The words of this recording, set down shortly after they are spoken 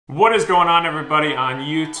What is going on, everybody on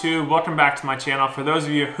YouTube? Welcome back to my channel. For those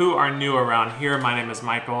of you who are new around here, my name is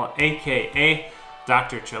Michael, aka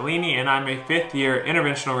Dr. Cellini, and I'm a 5th year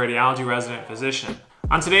interventional radiology resident physician.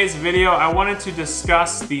 On today's video, I wanted to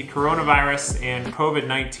discuss the coronavirus and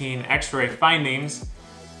COVID-19 x-ray findings.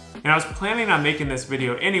 And I was planning on making this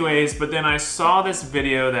video anyways, but then I saw this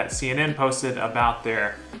video that CNN posted about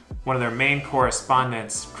one of their main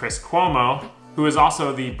correspondents, Chris Cuomo, who is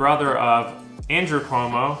also the brother of Andrew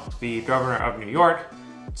Cuomo, the governor of New York.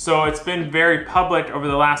 So it's been very public over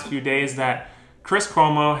the last few days that Chris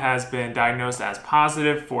Cuomo has been diagnosed as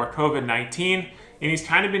positive for COVID-19, and he's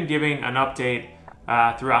kind of been giving an update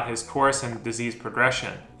throughout his course and disease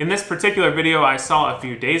progression. In this particular video I saw a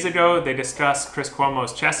few days ago, they discussed Chris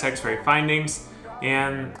Cuomo's chest x-ray findings,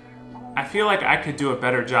 and I feel like I could do a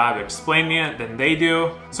better job explaining it than they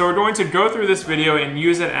do. So we're going to go through this video and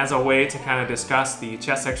use it as a way to kind of discuss the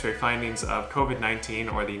chest x-ray findings of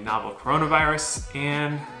COVID-19 or the novel coronavirus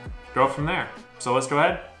and go from there. So let's go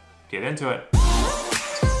ahead, get into it.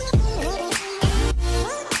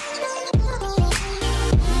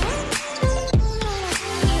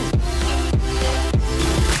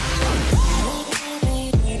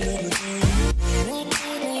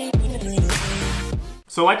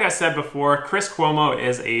 So like I said before, Chris Cuomo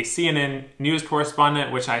is a CNN news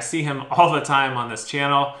correspondent, which I see him all the time on this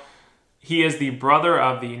channel. He is the brother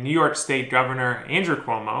of the New York State Governor, Andrew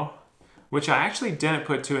Cuomo, which I actually didn't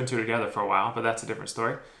put two and two together for a while, but that's a different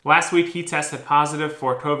story. Last week, he tested positive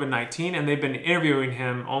for COVID-19, and they've been interviewing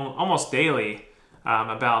him almost daily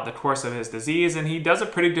about the course of his disease, and he does a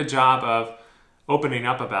pretty good job of opening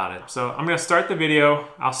up about it. So I'm gonna start the video.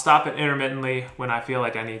 I'll stop it intermittently when I feel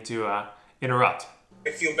like I need to interrupt. I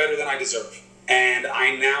feel better than I deserve. And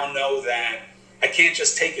I now know that I can't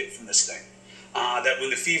just take it from this thing. That when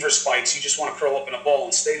the fever spikes, you just want to curl up in a ball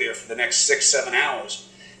and stay there for the next 6-7 hours.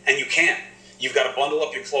 And you can't. You've got to bundle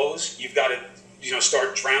up your clothes. You've got to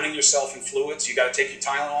start drowning yourself in fluids. You've got to take your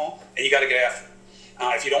Tylenol, and you got to get after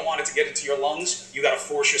it. If you don't want it to get into your lungs, you got to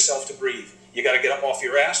force yourself to breathe. You got to get up off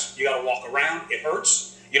your ass. You got to walk around. It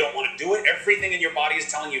hurts. You don't want to do it. Everything in your body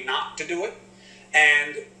is telling you not to do it.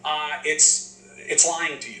 And it's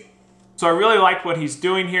lying to you. So I really like what he's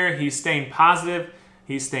doing here. He's staying positive,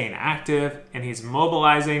 he's staying active, and he's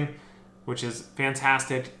mobilizing, which is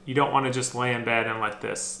fantastic. You don't want to just lay in bed and let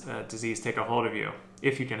this disease take a hold of you,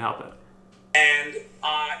 if you can help it. And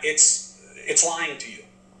it's lying to you.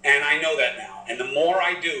 And I know that now. And the more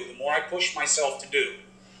I do, the more I push myself to do,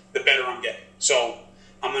 the better I'm getting. So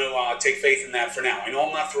I'm going to take faith in that for now. I know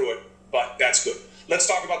I'm not through it, but that's good. Let's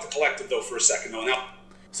talk about the collective, though, for a second, though. Now,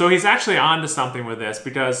 so he's actually onto something with this,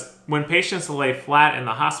 because when patients lay flat in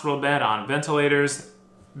the hospital bed on ventilators,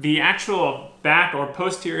 the actual back or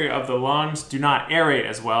posterior of the lungs do not aerate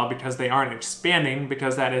as well because they aren't expanding,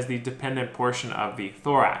 because that is the dependent portion of the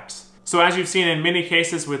thorax. So as you've seen in many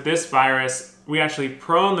cases with this virus, we actually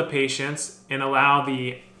prone the patients and allow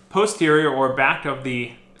the posterior or back of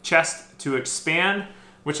the chest to expand,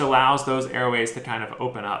 which allows those airways to kind of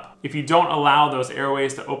open up. If you don't allow those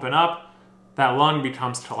airways to open up, that lung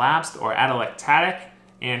becomes collapsed or atelectatic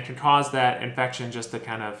and can cause that infection just to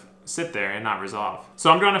kind of sit there and not resolve.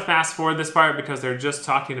 So I'm going to fast forward this part because they're just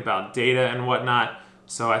talking about data and whatnot.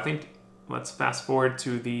 So I think let's fast forward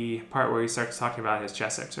to the part where he starts talking about his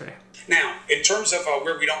chest x-ray. Now, in terms of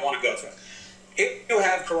where we don't want to go through, if you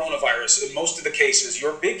have coronavirus, in most of the cases,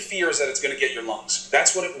 your big fear is that it's going to get your lungs.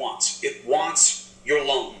 That's what it wants. It wants your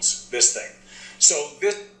lungs, this thing. So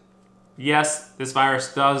yes, this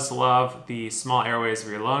virus does love the small airways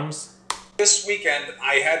of your lungs. This weekend,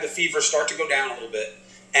 I had the fever start to go down a little bit,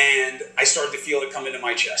 and I started to feel it come into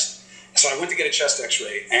my chest. So I went to get a chest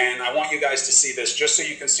x-ray, and I want you guys to see this just so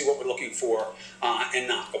you can see what we're looking for and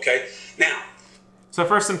not, okay? Now. So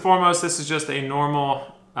first and foremost, this is just a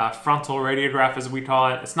normal frontal radiograph, as we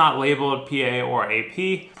call it. It's not labeled PA or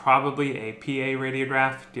AP, probably a PA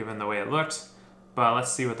radiograph given the way it looks, but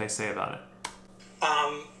let's see what they say about it.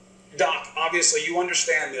 Doc, obviously you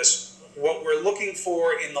understand this. What we're looking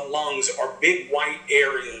for in the lungs are big white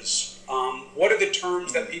areas. What are the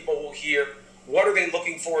terms that people will hear? What are they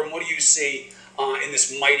looking for, and what do you see in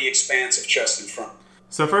this mighty expanse of chest in front?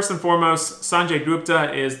 So first and foremost, Sanjay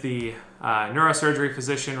Gupta is the neurosurgery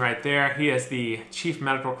physician right there. He is the chief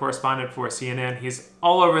medical correspondent for CNN. He's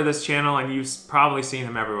all over this channel, and you've probably seen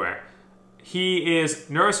him everywhere. He is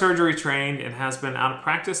neurosurgery trained and has been out of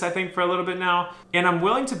practice, I think, for a little bit now. And I'm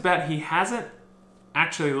willing to bet he hasn't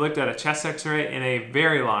actually looked at a chest x-ray in a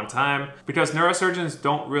very long time, because neurosurgeons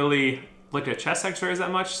don't really look at chest x-rays that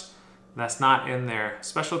much. That's not in their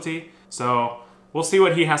specialty. So we'll see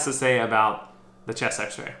what he has to say about the chest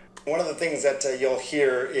x-ray. One of the things that you'll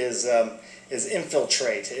hear is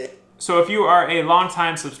infiltrate. So if you are a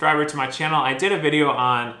longtime subscriber to my channel, I did a video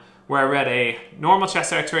on where I read a normal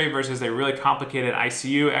chest x-ray versus a really complicated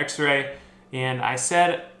ICU x-ray, and I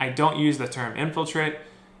said I don't use the term infiltrate,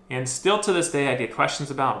 and still to this day I get questions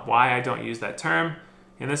about why I don't use that term,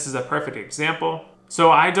 and this is a perfect example.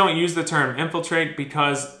 So I don't use the term infiltrate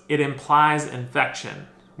because it implies infection.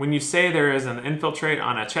 When you say there is an infiltrate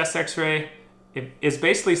on a chest x-ray, it is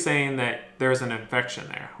basically saying that there's an infection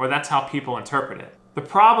there, or that's how people interpret it. The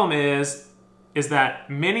problem is that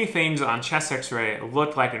many things on chest x-ray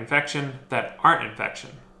look like infection that aren't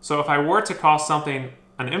infection. So if I were to call something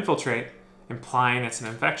an infiltrate, implying it's an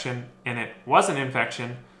infection, and it was an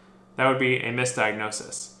infection, that would be a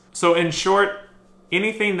misdiagnosis. So in short,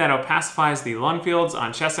 anything that opacifies the lung fields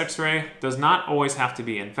on chest x-ray does not always have to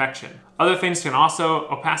be infection. Other things can also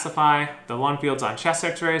opacify the lung fields on chest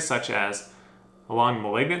x-ray, such as lung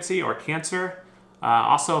malignancy or cancer.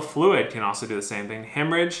 Also fluid can also do the same thing,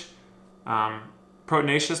 hemorrhage,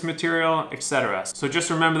 proteinaceous material, etc. So just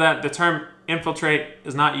remember that the term infiltrate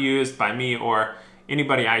is not used by me or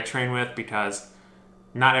anybody I train with, because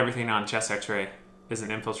not everything on chest x-ray is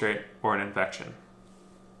an infiltrate or an infection.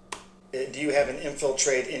 Do you have an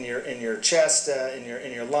infiltrate in your chest, in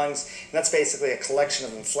your lungs? And that's basically a collection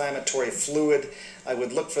of inflammatory fluid. I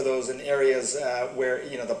would look for those in areas where,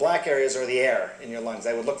 the black areas are the air in your lungs.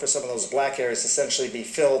 I would look for some of those black areas to essentially be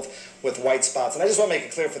filled with white spots. And I just want to make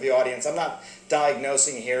it clear for the audience, I'm not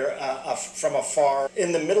diagnosing here from afar.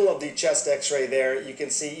 In the middle of the chest x-ray there, you can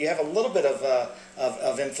see you have a little bit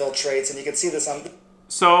of infiltrates, and you can see this on...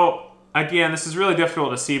 So again, this is really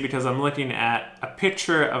difficult to see because I'm looking at a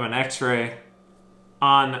picture of an x-ray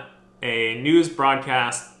on a news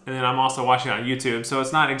broadcast, and then I'm also watching on YouTube, so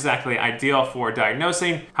it's not exactly ideal for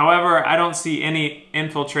diagnosing. However, I don't see any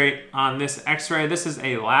infiltrate on this x-ray. This is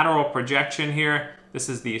a lateral projection here. This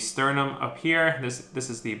is the sternum up here. This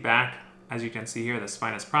is the back, as you can see here, the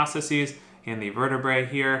spinous processes and the vertebrae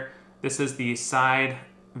here. This is the side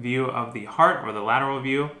view of the heart, or the lateral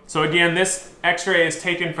view. So again, this x-ray is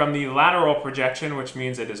taken from the lateral projection, which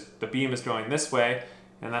means the beam is going this way,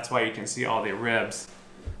 and that's why you can see all the ribs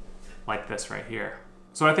like this right here.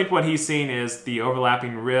 So I think what he's seeing is the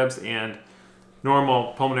overlapping ribs and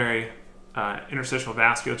normal pulmonary interstitial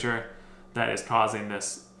vasculature that is causing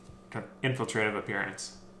this kind of infiltrative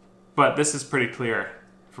appearance. But this is pretty clear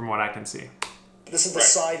from what I can see. This is the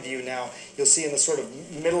side view now. You'll see in the sort of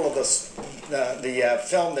middle of the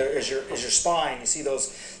film there is your spine. You see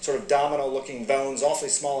those sort of domino-looking bones, awfully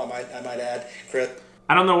small, I might add, Chris.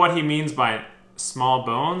 I don't know what he means by small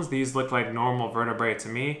bones. These look like normal vertebrae to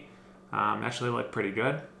me. Actually look pretty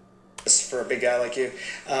good. For a big guy like you,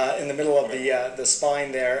 in the middle of the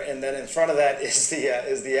spine there, and then in front of that is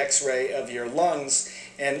the X-ray of your lungs.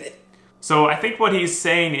 And so I think what he's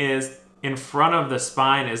saying is, in front of the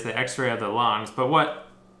spine is the x-ray of the lungs, but what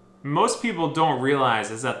most people don't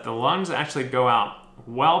realize is that the lungs actually go out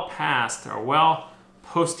well past, or well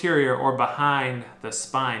posterior or behind the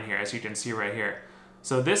spine here, as you can see right here.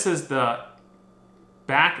 So this is the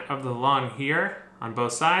back of the lung here on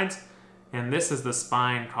both sides, and this is the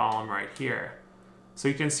spine column right here. So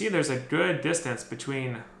you can see there's a good distance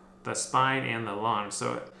between the spine and the lung.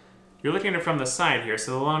 So you're looking at it from the side here,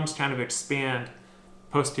 so the lungs kind of expand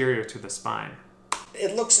posterior to the spine.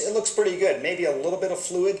 It looks pretty good. Maybe a little bit of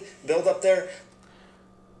fluid buildup there.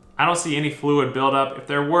 I don't see any fluid buildup. If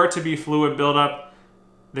there were to be fluid buildup,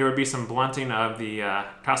 there would be some blunting of the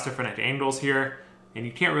costophrenic angles here, and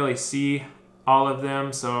you can't really see all of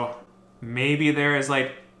them, so maybe there is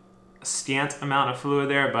like a scant amount of fluid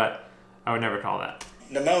there, but I would never call that.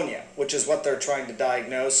 Pneumonia, which is what they're trying to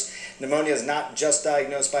diagnose. Pneumonia is not just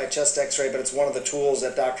diagnosed by a chest x-ray, but it's one of the tools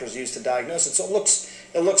that doctors use to diagnose it. So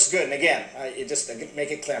it looks good. And again, just to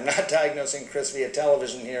make it clear, I'm not diagnosing Chris via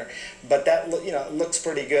television here, but that it looks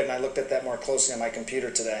pretty good, and I looked at that more closely on my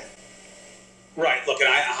computer today. Right. Look, and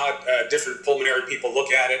I had different pulmonary people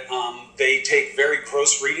look at it. They take very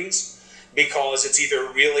gross readings because it's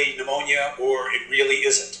either really pneumonia or it really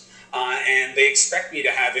isn't. And they expect me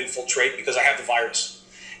to have infiltrate because I have the virus.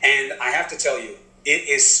 And I have to tell you, it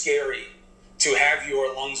is scary to have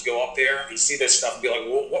your lungs go up there and see this stuff and be like,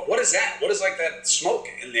 well, what is that? What is like that smoke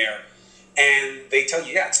in there? And they tell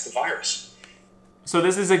you, yeah, it's the virus. So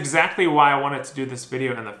this is exactly why I wanted to do this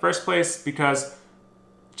video in the first place, because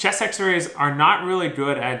chest x-rays are not really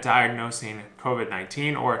good at diagnosing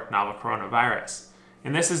COVID-19 or novel coronavirus.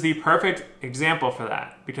 And this is the perfect example for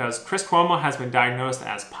that, because Chris Cuoma has been diagnosed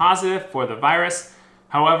as positive for the virus.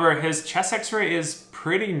 However, his chest x-ray is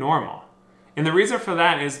pretty normal. And the reason for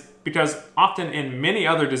that is because often in many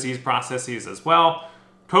other disease processes as well,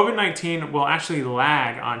 COVID-19 will actually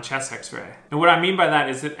lag on chest x-ray. And what I mean by that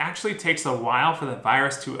is it actually takes a while for the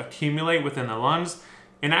virus to accumulate within the lungs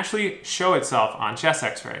and actually show itself on chest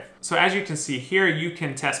x-ray. So as you can see here, you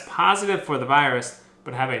can test positive for the virus,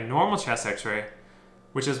 but have a normal chest x-ray,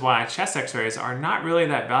 which is why chest x-rays are not really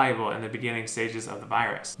that valuable in the beginning stages of the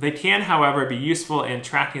virus. They can, however, be useful in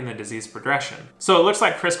tracking the disease progression. So it looks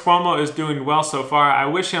like Chris Cuoma is doing well so far. I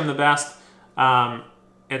wish him the best.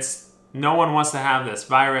 No one wants to have this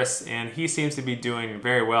virus, and he seems to be doing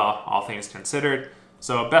very well, all things considered.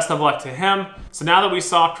 So best of luck to him. So now that we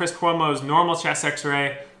saw Chris Cuomo's normal chest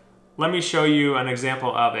x-ray, let me show you an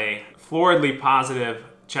example of a floridly positive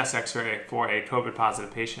chest x-ray for a COVID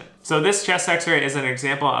positive patient. So this chest x-ray is an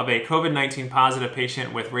example of a COVID-19 positive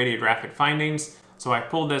patient with radiographic findings. So I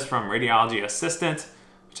pulled this from Radiology Assistant,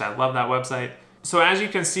 which I love that website. So as you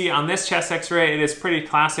can see on this chest x-ray, it is pretty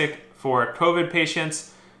classic for COVID patients.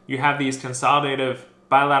 You have these consolidative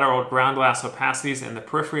bilateral ground glass opacities in the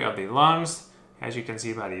periphery of the lungs, as you can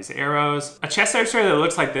see by these arrows. A chest x-ray that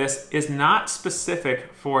looks like this is not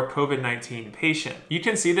specific for COVID-19 patient. You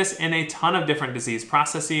can see this in a ton of different disease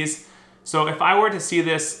processes. So if I were to see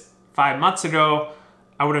this 5 months ago,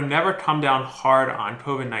 I would have never come down hard on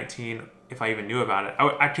COVID-19 if I even knew about it.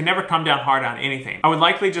 I could never come down hard on anything. I would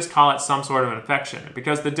likely just call it some sort of infection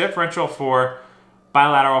because the differential for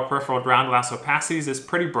bilateral peripheral ground glass opacities is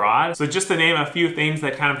pretty broad. So just to name a few things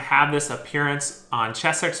that kind of have this appearance on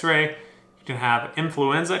chest x-ray, you can have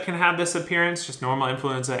influenza can have this appearance, just normal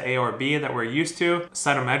influenza A or B that we're used to,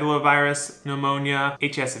 cytomegalovirus pneumonia,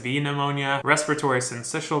 HSV pneumonia, respiratory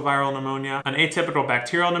syncytial viral pneumonia, an atypical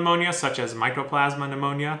bacterial pneumonia such as mycoplasma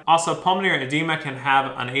pneumonia. Also pulmonary edema can have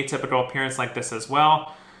an atypical appearance like this as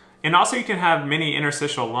well. And also you can have many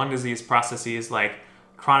interstitial lung disease processes like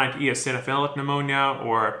chronic eosinophilic pneumonia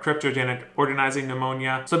or cryptogenic organizing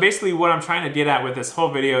pneumonia. So basically what I'm trying to get at with this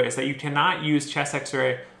whole video is that you cannot use chest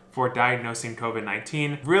x-ray for diagnosing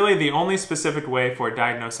COVID-19. Really, the only specific way for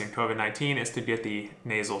diagnosing COVID-19 is to get the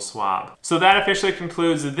nasal swab. So that officially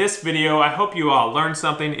concludes this video. I hope you all learned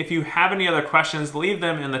something. If you have any other questions, leave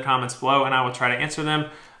them in the comments below and I will try to answer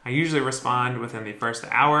them. I usually respond within the first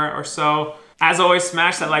hour or so. As always,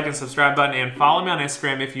 smash that like and subscribe button and follow me on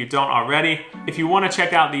Instagram if you don't already. If you want to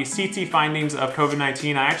check out the CT findings of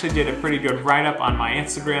COVID-19, I actually did a pretty good write-up on my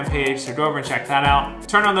Instagram page, so go over and check that out.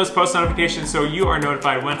 Turn on those post notifications so you are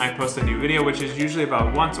notified when I post a new video, which is usually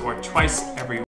about once or twice every week.